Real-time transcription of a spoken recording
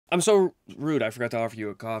I'm so rude, I forgot to offer you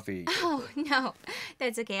a coffee. Oh, no.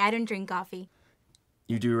 That's okay. I don't drink coffee.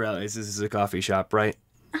 You do realize this is a coffee shop, right?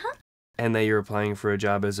 Uh-huh. And that you're applying for a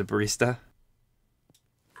job as a barista?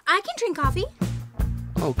 I can drink coffee.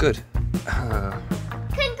 Oh, good.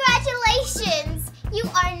 Congratulations! You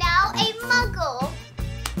are now a muggle.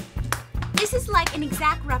 This is like an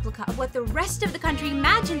exact replica of what the rest of the country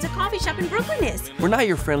imagines a coffee shop in Brooklyn is. We're not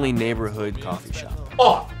your friendly neighborhood coffee shop.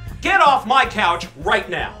 Off! Get off my couch right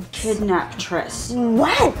now! Kidnaptress.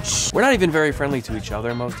 Wench! We're not even very friendly to each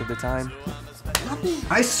other most of the time.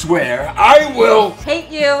 I swear, I will! Hate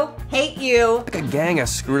you. Hate you. Like a gang of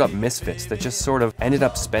screwed up misfits that just sort of ended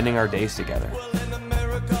up spending our days together.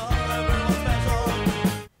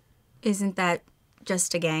 Isn't that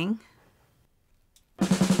just a gang?